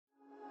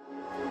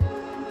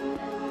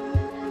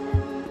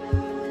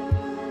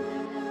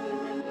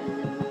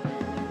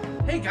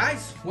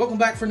guys, welcome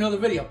back for another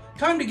video.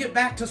 Time to get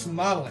back to some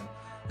modeling.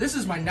 This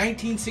is my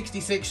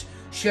 1966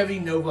 Chevy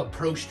Nova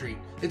Pro Street.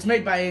 It's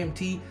made by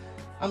AMT.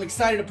 I'm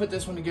excited to put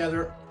this one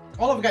together.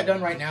 All I've got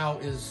done right now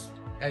is,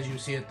 as you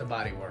see it, the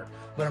body work.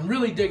 But I'm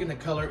really digging the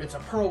color. It's a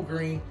pearl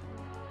green.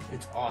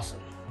 It's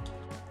awesome.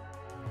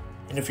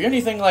 And if you're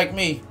anything like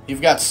me,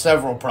 you've got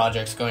several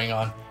projects going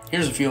on.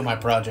 Here's a few of my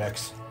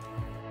projects.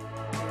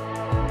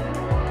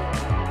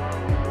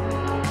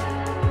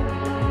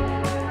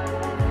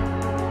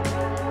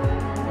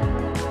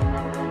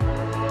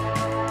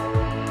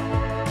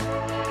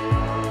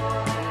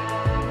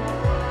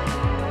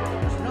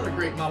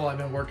 Model I've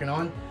been working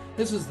on.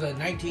 This is the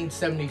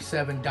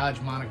 1977 Dodge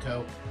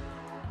Monaco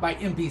by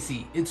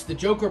MPC. It's the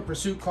Joker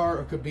pursuit car,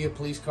 or could be a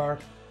police car.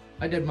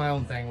 I did my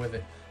own thing with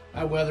it.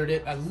 I weathered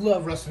it. I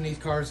love rusting these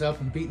cars up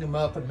and beating them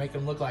up and making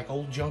them look like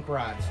old junk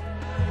rides.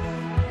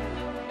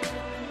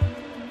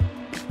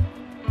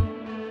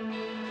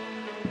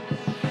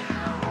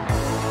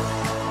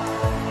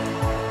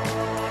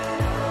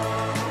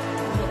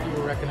 If you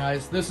will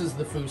recognize, this is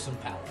the Foose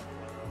Impala.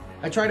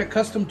 I tried a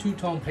custom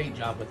two-tone paint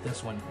job with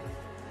this one.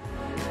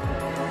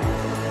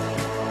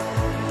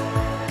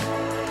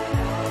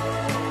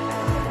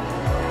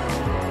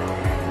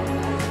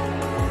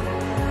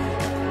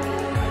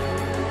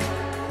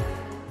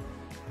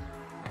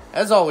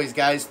 As always,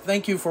 guys,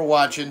 thank you for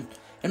watching,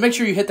 and make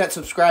sure you hit that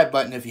subscribe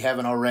button if you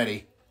haven't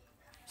already.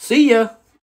 See ya!